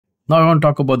Now I want to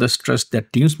talk about the stress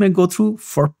that teams may go through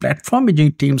for platform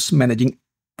engineering teams managing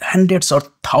hundreds or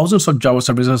thousands of Java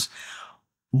services.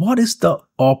 What is the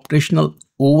operational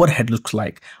overhead looks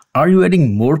like? Are you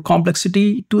adding more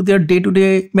complexity to their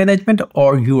day-to-day management,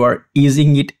 or you are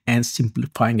easing it and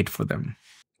simplifying it for them?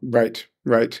 Right,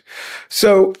 right.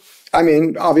 So, I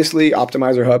mean, obviously,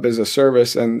 Optimizer Hub is a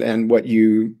service, and what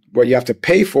you have to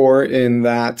pay for in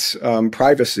that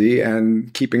privacy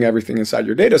and keeping everything inside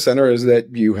your data center is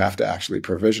that you have to actually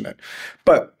provision it.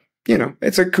 But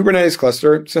it's a Kubernetes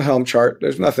cluster. It's a Helm chart.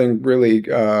 There's nothing really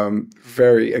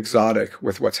very exotic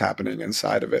with what's happening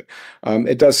inside of it.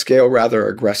 It does scale rather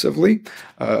aggressively.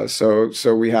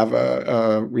 So we have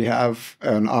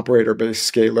an operator-based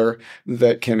scaler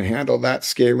that can handle that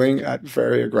scaling at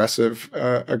very aggressive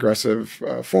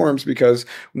forms, because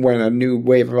when a new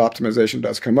wave of optimization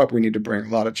does come up, we need to bring a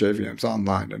lot of JVMs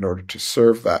online in order to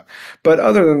serve that. But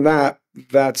other than that,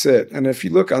 that's it. And if you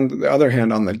look on the other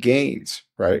hand on the gains,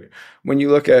 right? When you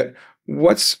look at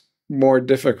what's more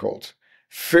difficult,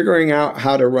 figuring out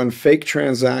how to run fake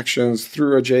transactions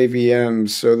through a JVM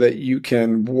so that you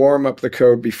can warm up the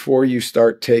code before you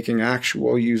start taking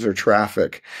actual user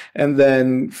traffic, and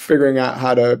then figuring out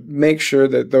how to make sure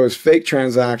that those fake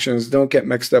transactions don't get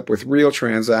mixed up with real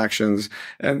transactions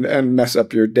and mess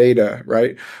up your data,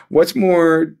 right? What's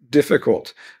more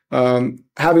difficult?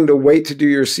 Having to wait to do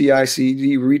your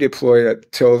CI/CD redeploy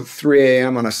till 3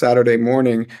 a.m. on a Saturday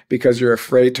morning because you're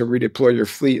afraid to redeploy your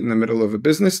fleet in the middle of a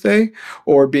business day,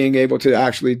 or being able to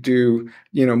actually do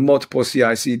multiple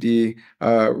CI/CD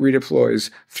redeploys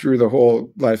through the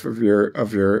whole life of your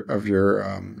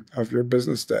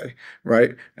business day,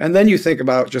 right? And then you think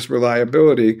about just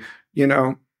reliability.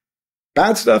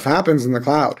 Bad stuff happens in the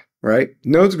cloud, right?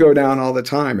 Nodes go down all the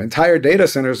time. Entire data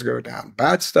centers go down.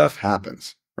 Bad stuff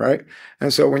happens. Right.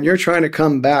 And so when you're trying to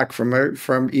come back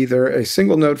from either a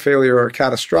single node failure or a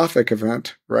catastrophic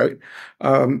event, right,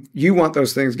 you want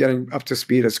those things getting up to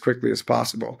speed as quickly as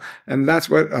possible. And that's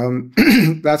what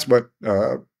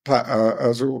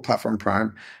Azul Platform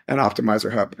Prime and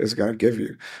Optimizer Hub is going to give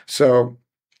you. So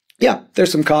yeah,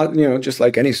 there's some cost, just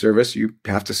like any service, you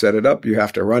have to set it up, you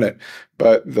have to run it.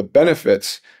 But the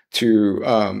benefits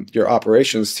to your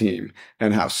operations team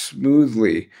and how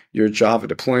smoothly your Java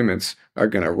deployments are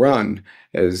going to run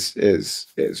is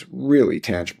really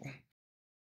tangible.